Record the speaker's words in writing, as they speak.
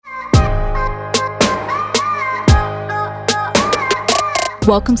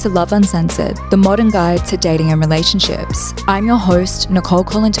Welcome to Love Uncensored, the modern guide to dating and relationships. I'm your host, Nicole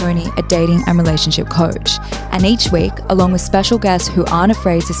Colantoni, a dating and relationship coach. And each week, along with special guests who aren't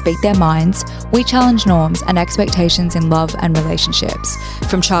afraid to speak their minds, we challenge norms and expectations in love and relationships.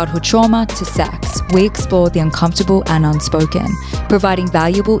 From childhood trauma to sex, we explore the uncomfortable and unspoken, providing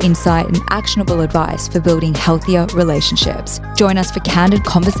valuable insight and actionable advice for building healthier relationships. Join us for candid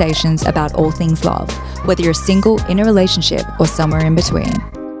conversations about all things love, whether you're single, in a relationship, or somewhere in between.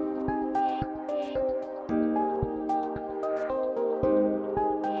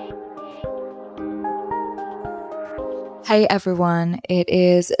 Hey everyone, it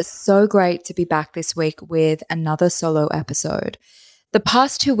is so great to be back this week with another solo episode. The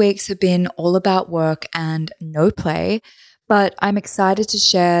past 2 weeks have been all about work and no play, but I'm excited to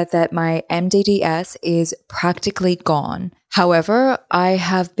share that my MDDS is practically gone. However, I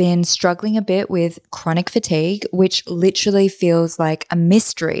have been struggling a bit with chronic fatigue, which literally feels like a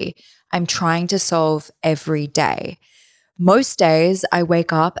mystery I'm trying to solve every day. Most days I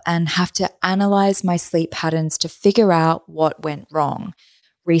wake up and have to analyze my sleep patterns to figure out what went wrong.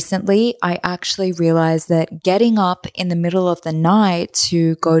 Recently, I actually realized that getting up in the middle of the night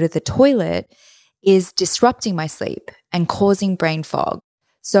to go to the toilet is disrupting my sleep and causing brain fog.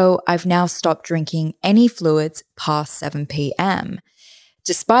 So I've now stopped drinking any fluids past 7 p.m.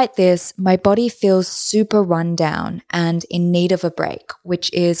 Despite this, my body feels super run down and in need of a break,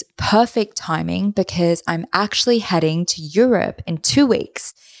 which is perfect timing because I'm actually heading to Europe in 2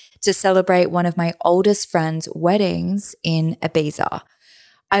 weeks to celebrate one of my oldest friends' weddings in Ibiza.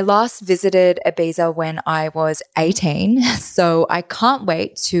 I last visited Ibiza when I was 18, so I can't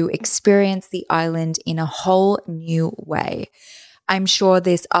wait to experience the island in a whole new way. I'm sure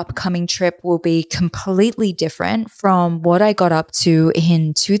this upcoming trip will be completely different from what I got up to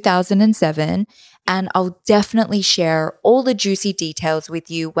in 2007, and I'll definitely share all the juicy details with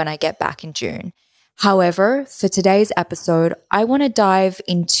you when I get back in June. However, for today's episode, I want to dive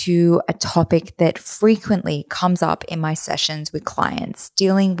into a topic that frequently comes up in my sessions with clients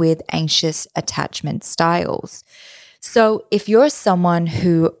dealing with anxious attachment styles. So if you're someone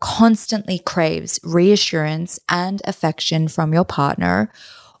who constantly craves reassurance and affection from your partner,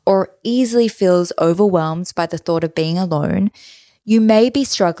 or easily feels overwhelmed by the thought of being alone, you may be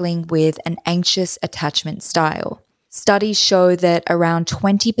struggling with an anxious attachment style. Studies show that around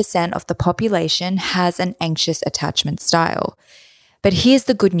 20% of the population has an anxious attachment style. But here's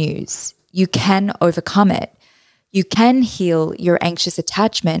the good news. You can overcome it. You can heal your anxious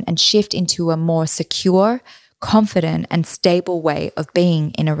attachment and shift into a more secure, confident, and stable way of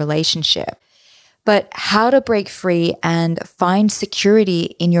being in a relationship. But how to break free and find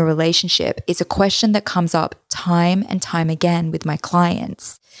security in your relationship is a question that comes up time and time again with my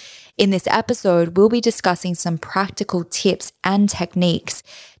clients. In this episode, we'll be discussing some practical tips and techniques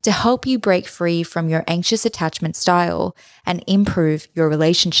to help you break free from your anxious attachment style and improve your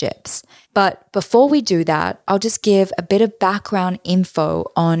relationships. But before we do that, I'll just give a bit of background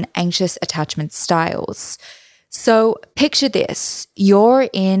info on anxious attachment styles. So picture this, you're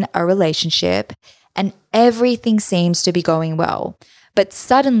in a relationship and everything seems to be going well, but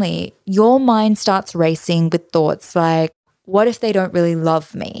suddenly your mind starts racing with thoughts like, what if they don't really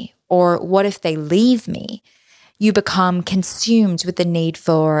love me? Or what if they leave me? You become consumed with the need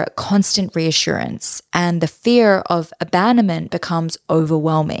for constant reassurance and the fear of abandonment becomes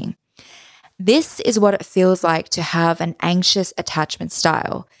overwhelming. This is what it feels like to have an anxious attachment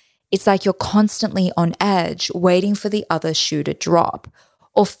style. It's like you're constantly on edge, waiting for the other shoe to drop,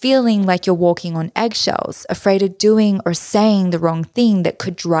 or feeling like you're walking on eggshells, afraid of doing or saying the wrong thing that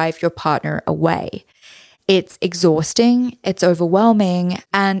could drive your partner away. It's exhausting, it's overwhelming,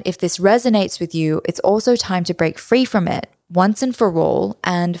 and if this resonates with you, it's also time to break free from it once and for all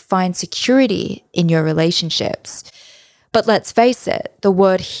and find security in your relationships. But let's face it, the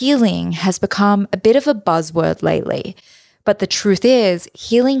word healing has become a bit of a buzzword lately. But the truth is,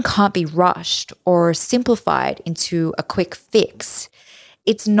 healing can't be rushed or simplified into a quick fix.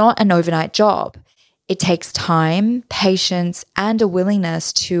 It's not an overnight job. It takes time, patience, and a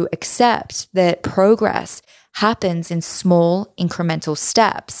willingness to accept that progress happens in small, incremental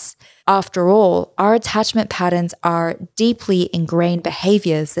steps. After all, our attachment patterns are deeply ingrained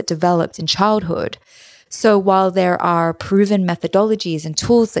behaviors that developed in childhood. So while there are proven methodologies and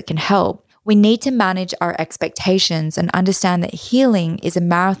tools that can help, we need to manage our expectations and understand that healing is a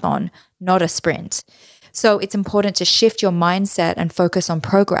marathon, not a sprint. So it's important to shift your mindset and focus on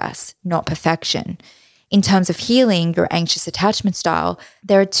progress, not perfection. In terms of healing your anxious attachment style,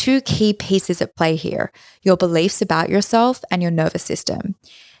 there are 2 key pieces at play here: your beliefs about yourself and your nervous system.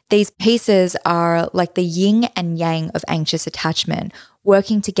 These pieces are like the yin and yang of anxious attachment,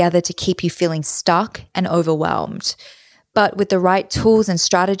 working together to keep you feeling stuck and overwhelmed. But with the right tools and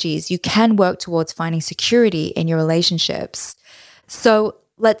strategies, you can work towards finding security in your relationships. So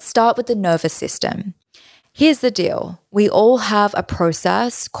let's start with the nervous system. Here's the deal. We all have a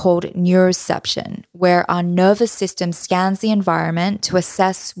process called neuroception, where our nervous system scans the environment to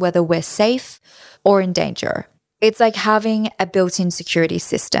assess whether we're safe or in danger. It's like having a built-in security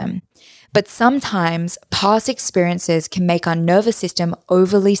system. But sometimes past experiences can make our nervous system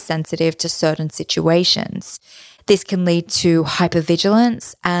overly sensitive to certain situations. This can lead to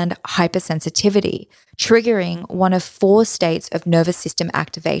hypervigilance and hypersensitivity, triggering one of 4 states of nervous system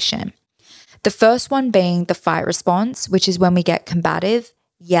activation. The first one being the fight response, which is when we get combative,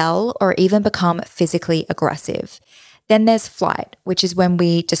 yell, or even become physically aggressive. Then there's flight, which is when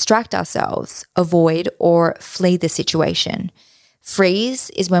we distract ourselves, avoid, or flee the situation. Freeze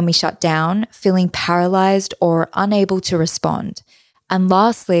is when we shut down, feeling paralyzed or unable to respond. And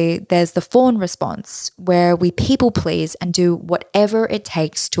lastly, there's the fawn response, where we people please and do whatever it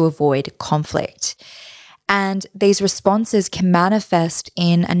takes to avoid conflict. And these responses can manifest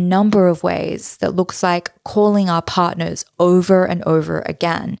in a number of ways that looks like calling our partners over and over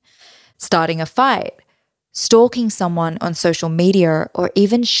again, starting a fight, stalking someone on social media, or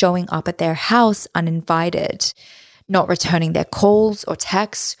even showing up at their house uninvited, not returning their calls or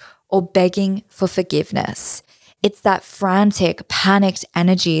texts, or begging for forgiveness. It's that frantic, panicked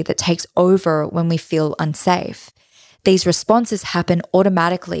energy that takes over when we feel unsafe. These responses happen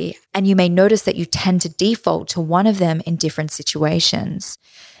automatically, and you may notice that you tend to default to one of them in different situations.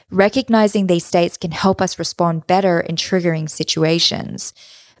 Recognizing these states can help us respond better in triggering situations.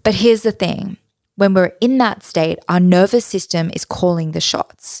 But here's the thing. When we're in that state, our nervous system is calling the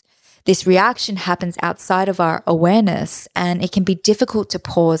shots. This reaction happens outside of our awareness, and it can be difficult to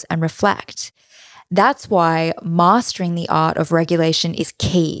pause and reflect. That's why mastering the art of regulation is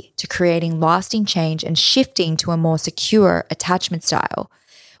key to creating lasting change and shifting to a more secure attachment style.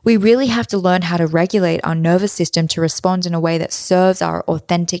 We really have to learn how to regulate our nervous system to respond in a way that serves our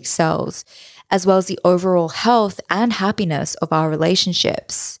authentic selves, as well as the overall health and happiness of our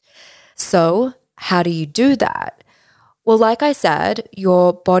relationships. So, how do you do that? Well, like I said,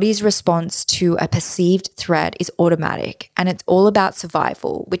 your body's response to a perceived threat is automatic, and it's all about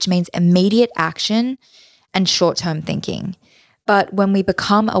survival, which means immediate action and short-term thinking. But when we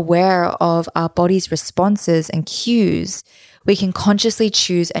become aware of our body's responses and cues, we can consciously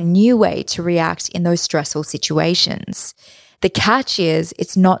choose a new way to react in those stressful situations. The catch is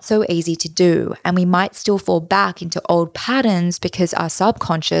it's not so easy to do, and we might still fall back into old patterns because our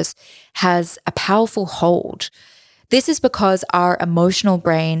subconscious has a powerful hold. This is because our emotional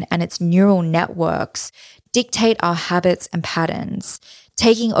brain and its neural networks dictate our habits and patterns,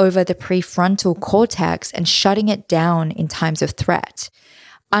 taking over the prefrontal cortex and shutting it down in times of threat.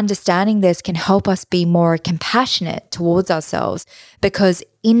 Understanding this can help us be more compassionate towards ourselves, because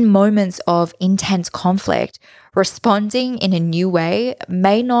in moments of intense conflict, responding in a new way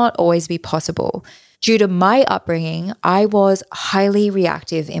may not always be possible. Due to my upbringing, I was highly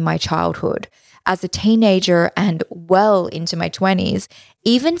reactive in my childhood. As a teenager and well into my 20s,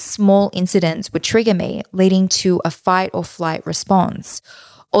 even small incidents would trigger me, leading to a fight or flight response.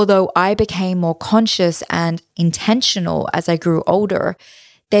 Although I became more conscious and intentional as I grew older,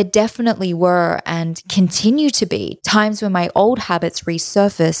 there definitely were and continue to be times when my old habits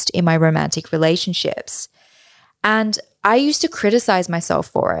resurfaced in my romantic relationships. And I used to criticize myself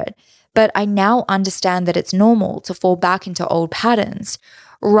for it, but I now understand that it's normal to fall back into old patterns.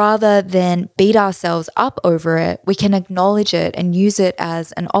 Rather than beat ourselves up over it, we can acknowledge it and use it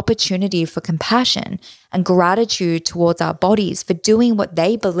as an opportunity for compassion and gratitude towards our bodies for doing what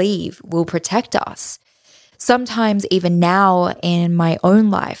they believe will protect us. Sometimes even now in my own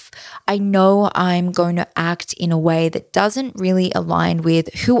life, I know I'm going to act in a way that doesn't really align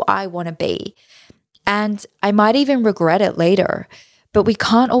with who I want to be. And I might even regret it later, but we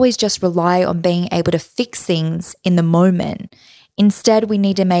can't always just rely on being able to fix things in the moment. Instead, we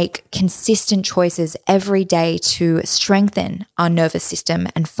need to make consistent choices every day to strengthen our nervous system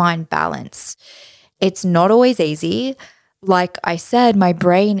and find balance. It's not always easy. Like I said, my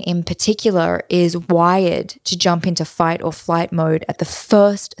brain in particular is wired to jump into fight or flight mode at the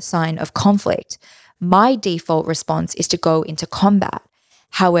first sign of conflict. My default response is to go into combat.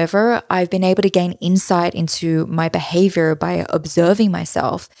 However, I've been able to gain insight into my behavior by observing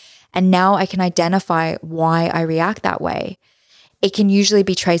myself, and now I can identify why I react that way. It can usually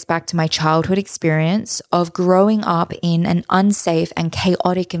be traced back to my childhood experience of growing up in an unsafe and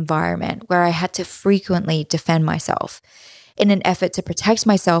chaotic environment where I had to frequently defend myself. in an effort to protect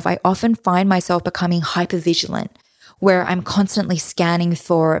myself, I often find myself becoming hypervigilant, where I'm constantly scanning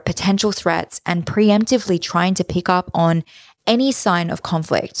for potential threats and preemptively trying to pick up on any sign of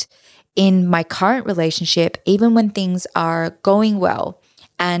conflict. In my current relationship, even when things are going well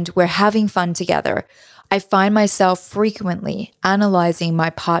and we're having fun together, I find myself frequently analyzing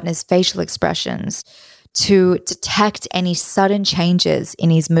my partner's facial expressions to detect any sudden changes in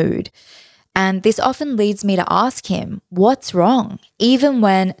his mood. And this often leads me to ask him, what's wrong, even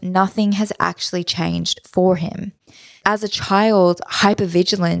when nothing has actually changed for him. As a child,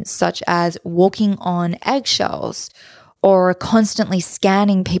 hypervigilance, such as walking on eggshells or constantly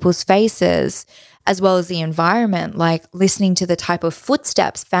scanning people's faces, as well as the environment, like listening to the type of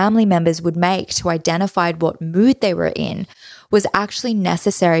footsteps family members would make to identify what mood they were in, was actually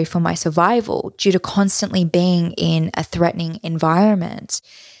necessary for my survival due to constantly being in a threatening environment.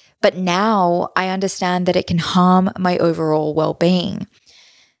 But now I understand that it can harm my overall well-being.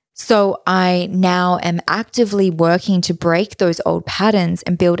 So I now am actively working to break those old patterns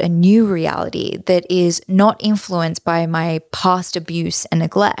and build a new reality that is not influenced by my past abuse and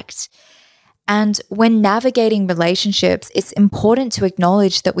neglect. And when navigating relationships, it's important to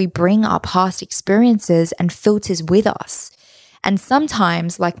acknowledge that we bring our past experiences and filters with us. And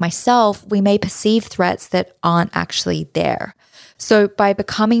sometimes, like myself, we may perceive threats that aren't actually there. So by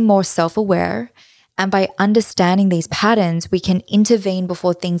becoming more self-aware and by understanding these patterns, we can intervene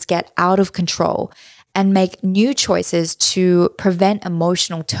before things get out of control and make new choices to prevent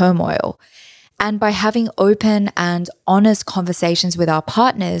emotional turmoil. And by having open and honest conversations with our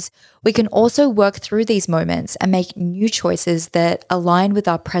partners, we can also work through these moments and make new choices that align with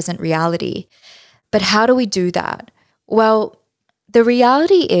our present reality. But how do we do that? Well, the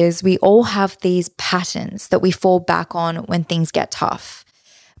reality is we all have these patterns that we fall back on when things get tough.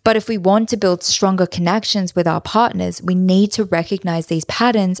 But if we want to build stronger connections with our partners, we need to recognize these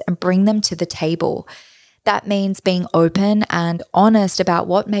patterns and bring them to the table. That means being open and honest about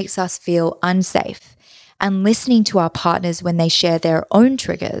what makes us feel unsafe and listening to our partners when they share their own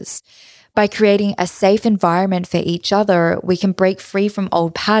triggers. By creating a safe environment for each other, we can break free from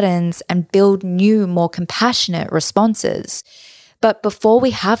old patterns and build new, more compassionate responses. But before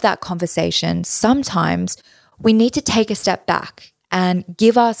we have that conversation, sometimes we need to take a step back and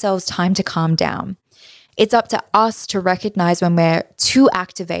give ourselves time to calm down. It's up to us to recognize when we're too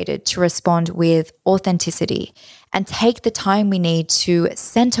activated to respond with authenticity and take the time we need to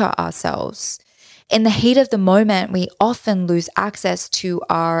center ourselves. In the heat of the moment, we often lose access to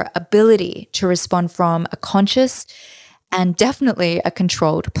our ability to respond from a conscious and definitely a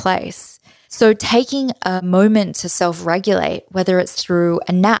controlled place. So taking a moment to self-regulate, whether it's through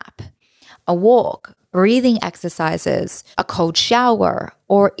a nap, a walk, breathing exercises, a cold shower,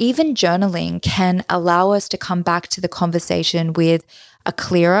 or even journaling can allow us to come back to the conversation with a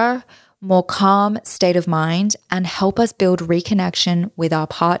clearer, more calm state of mind and help us build reconnection with our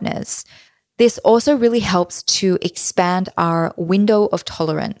partners. This also really helps to expand our window of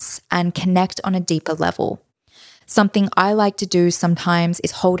tolerance and connect on a deeper level. Something I like to do sometimes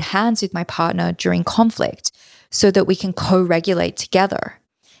is hold hands with my partner during conflict so that we can co-regulate together.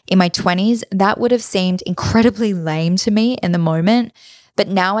 In my 20s, that would have seemed incredibly lame to me in the moment, but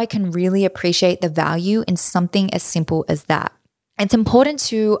now I can really appreciate the value in something as simple as that. It's important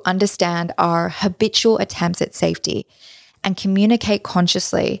to understand our habitual attempts at safety and communicate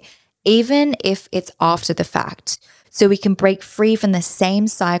consciously, even if it's after the fact, so we can break free from the same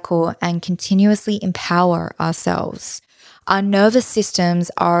cycle and continuously empower ourselves. Our nervous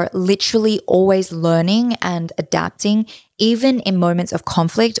systems are literally always learning and adapting, even in moments of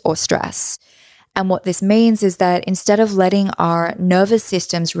conflict or stress. And what this means is that instead of letting our nervous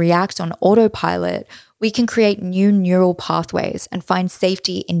systems react on autopilot, we can create new neural pathways and find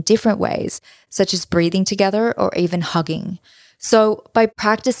safety in different ways, such as breathing together or even hugging. So by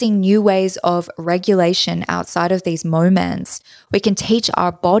practicing new ways of regulation outside of these moments, we can teach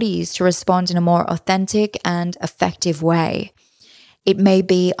our bodies to respond in a more authentic and effective way. It may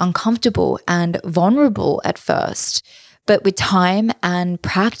be uncomfortable and vulnerable at first, but with time and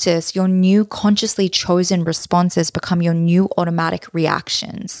practice, your new consciously chosen responses become your new automatic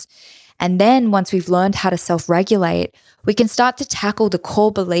reactions. And then once we've learned how to self-regulate, we can start to tackle the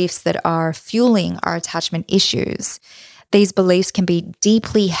core beliefs that are fueling our attachment issues. These beliefs can be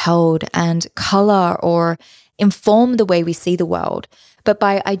deeply held and color or inform the way we see the world. But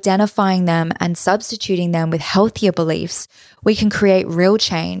by identifying them and substituting them with healthier beliefs, we can create real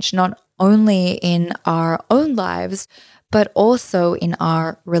change, not only in our own lives, but also in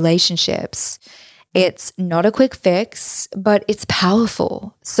our relationships. It's not a quick fix, but it's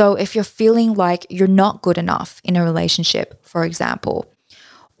powerful. So if you're feeling like you're not good enough in a relationship, for example,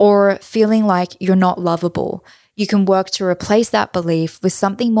 or feeling like you're not lovable, you can work to replace that belief with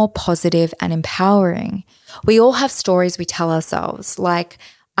something more positive and empowering. We all have stories we tell ourselves, like,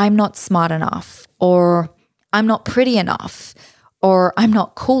 I'm not smart enough, or I'm not pretty enough, or I'm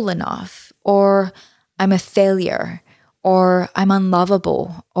not cool enough, or I'm a failure, or I'm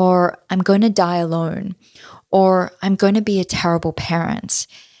unlovable, or I'm going to die alone, or I'm going to be a terrible parent.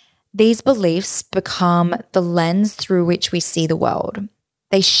 These beliefs become the lens through which we see the world.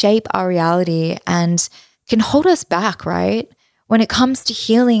 They shape our reality and can hold us back, right? When it comes to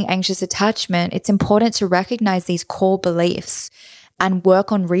healing anxious attachment, it's important to recognize these core beliefs and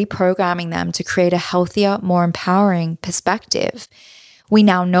work on reprogramming them to create a healthier, more empowering perspective. We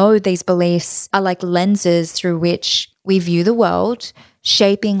now know these beliefs are like lenses through which we view the world,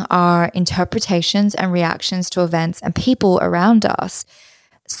 shaping our interpretations and reactions to events and people around us.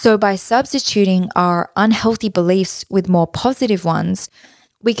 So by substituting our unhealthy beliefs with more positive ones,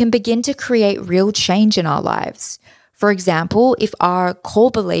 we can begin to create real change in our lives. For example, if our core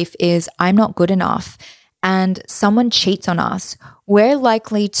belief is, I'm not good enough, and someone cheats on us, we're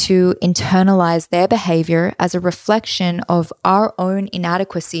likely to internalize their behavior as a reflection of our own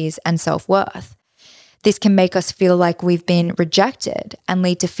inadequacies and self-worth. This can make us feel like we've been rejected and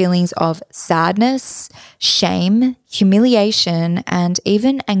lead to feelings of sadness, shame, humiliation, and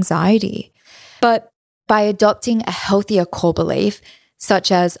even anxiety. But by adopting a healthier core belief,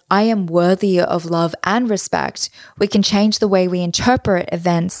 such as I am worthy of love and respect, we can change the way we interpret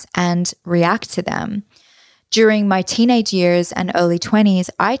events and react to them. During my teenage years and early 20s,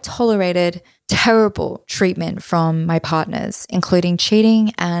 I tolerated terrible treatment from my partners, including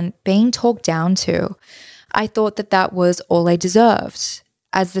cheating and being talked down to. I thought that that was all I deserved.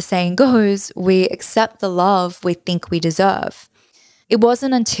 As the saying goes, we accept the love we think we deserve. It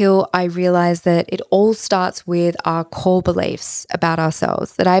wasn't until I realized that it all starts with our core beliefs about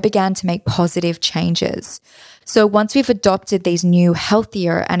ourselves that I began to make positive changes. So once we've adopted these new,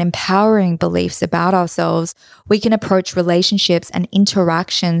 healthier and empowering beliefs about ourselves, we can approach relationships and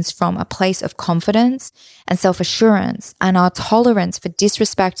interactions from a place of confidence and self-assurance, and our tolerance for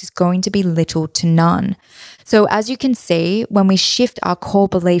disrespect is going to be little to none. So as you can see, when we shift our core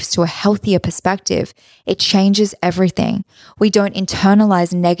beliefs to a healthier perspective, it changes everything. We don't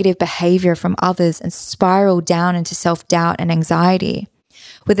internalize negative behavior from others and spiral down into self-doubt and anxiety.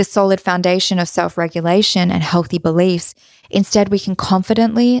 With a solid foundation of self-regulation and healthy beliefs, instead we can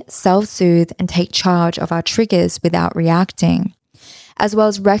confidently self-soothe and take charge of our triggers without reacting, as well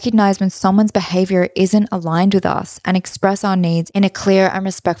as recognize when someone's behavior isn't aligned with us and express our needs in a clear and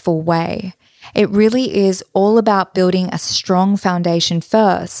respectful way. It really is all about building a strong foundation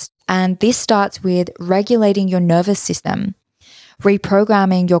first, and this starts with regulating your nervous system,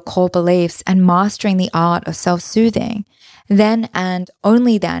 reprogramming your core beliefs, and mastering the art of self-soothing. Then and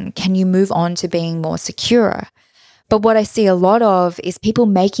only then can you move on to being more secure. But what I see a lot of is people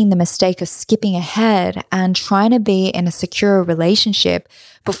making the mistake of skipping ahead and trying to be in a secure relationship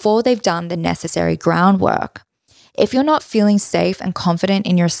before they've done the necessary groundwork. If you're not feeling safe and confident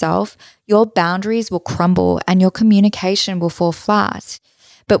in yourself, your boundaries will crumble and your communication will fall flat.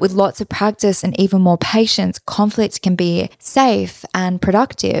 But with lots of practice and even more patience, conflict can be safe and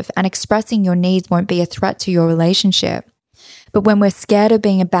productive, and expressing your needs won't be a threat to your relationship. But when we're scared of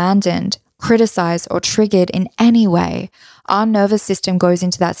being abandoned, criticized, or triggered in any way, our nervous system goes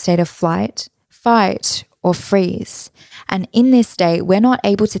into that state of flight, fight, or freeze. And in this state, we're not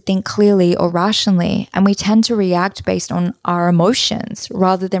able to think clearly or rationally, and we tend to react based on our emotions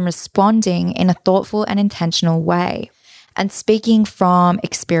rather than responding in a thoughtful and intentional way. And speaking from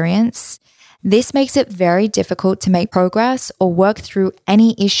experience, this makes it very difficult to make progress or work through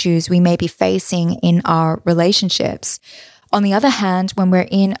any issues we may be facing in our relationships. On the other hand, when we're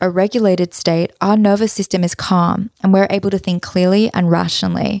in a regulated state, our nervous system is calm and we're able to think clearly and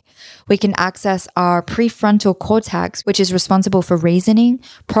rationally. We can access our prefrontal cortex, which is responsible for reasoning,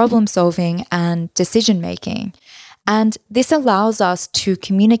 problem solving, and decision making. And this allows us to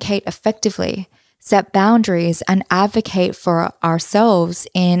communicate effectively, set boundaries, and advocate for ourselves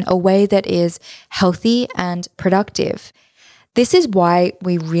in a way that is healthy and productive. This is why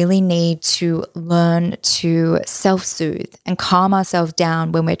we really need to learn to self-soothe and calm ourselves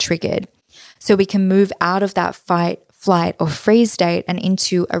down when we're triggered, so we can move out of that fight, flight, or freeze state and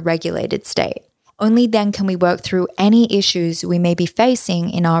into a regulated state. Only then can we work through any issues we may be facing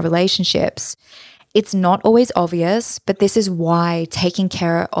in our relationships. It's not always obvious, but this is why taking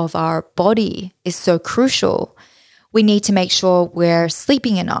care of our body is so crucial. We need to make sure we're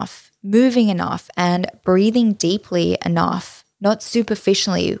sleeping enough, moving enough, and breathing deeply enough, not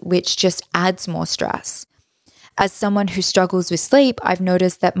superficially, which just adds more stress. As someone who struggles with sleep, I've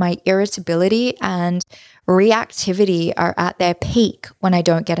noticed that my irritability and reactivity are at their peak when I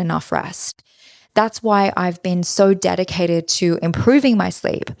don't get enough rest. That's why I've been so dedicated to improving my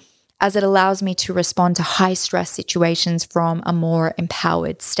sleep, as it allows me to respond to high stress situations from a more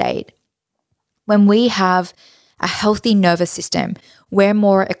empowered state. When we have a healthy nervous system, we're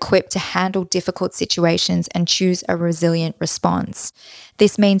more equipped to handle difficult situations and choose a resilient response.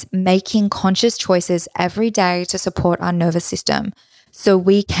 This means making conscious choices every day to support our nervous system so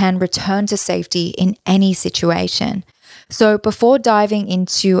we can return to safety in any situation. So before diving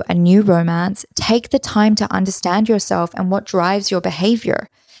into a new romance, take the time to understand yourself and what drives your behavior.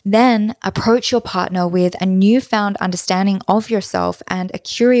 Then approach your partner with a newfound understanding of yourself and a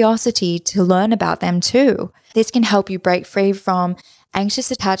curiosity to learn about them too. This can help you break free from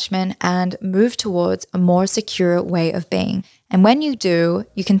anxious attachment and move towards a more secure way of being. And when you do,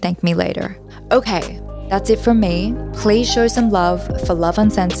 you can thank me later. Okay, that's it from me. Please show some love for Love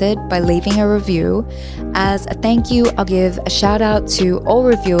Uncensored by leaving a review. As a thank you, I'll give a shout out to all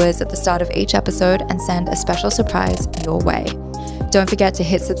reviewers at the start of each episode and send a special surprise your way. Don't forget to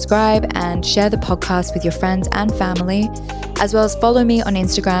hit subscribe and share the podcast with your friends and family, as well as follow me on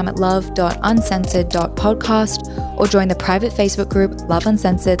Instagram at love.uncensored.podcast or join the private Facebook group Love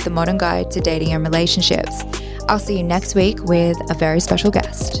Uncensored, the modern guide to dating and relationships. I'll see you next week with a very special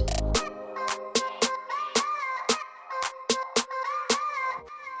guest.